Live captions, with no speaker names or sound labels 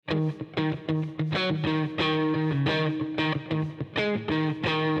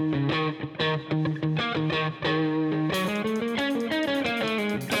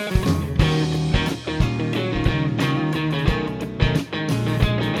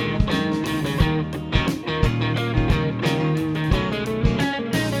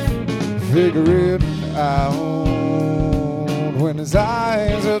Figure it out when his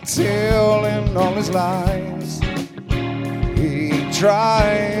eyes are telling all his lies. He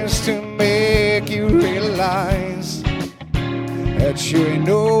tries to make you realize that you ain't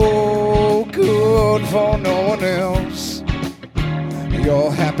no good for no one else.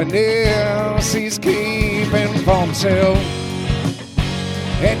 Your happiness he's keeping for himself.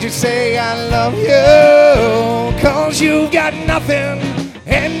 And you say I love you 'cause you've got nothing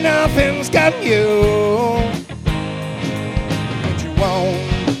and nothing's got you. And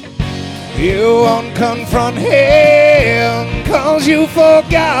you won't confront him 'cause you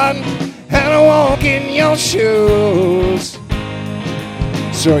forgot how to walk in your shoes.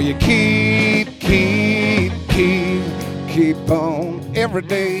 So you keep on every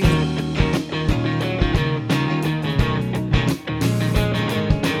day.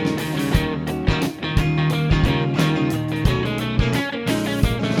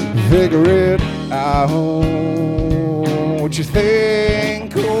 Figure it out. What you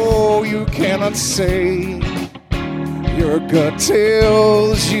think, oh, you cannot say. Your gut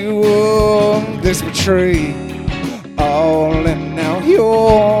tells you this betray. All and now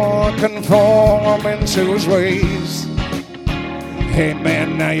you're conforming to his ways. Hey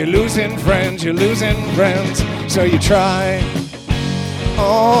man, now you're losing friends, so you try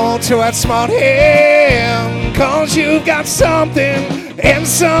to outsmart him 'cause you've got something and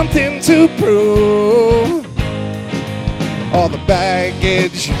something to prove. All the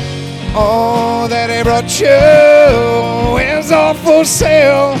baggage, all that he brought you is all for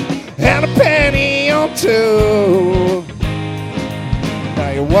sale and a penny or two.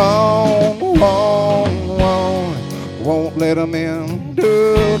 Now you won't let him in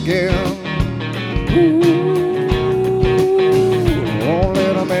again. Won't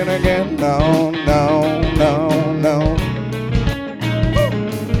let him in again, no.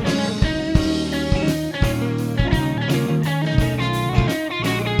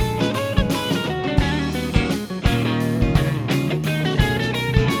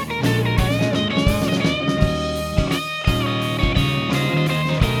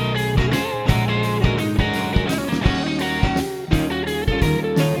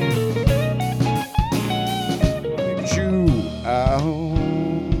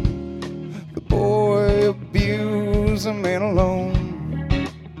 The boy abused a man alone.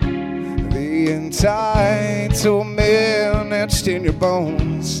 The entitlement etched in your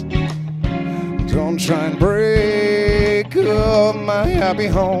bones. Don't try and break up my happy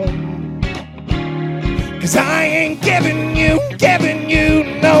home, 'cause I ain't giving you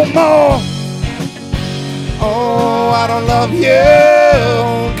no more. Oh, I don't love you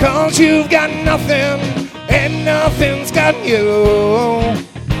 'cause you've got nothing and nothing's got you.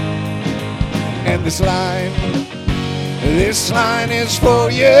 And this line is for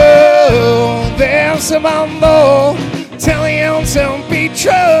you. There's some more telling you don't be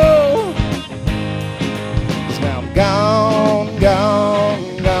true. 'Cause now I'm gone,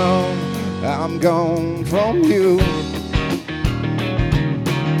 I'm gone from you.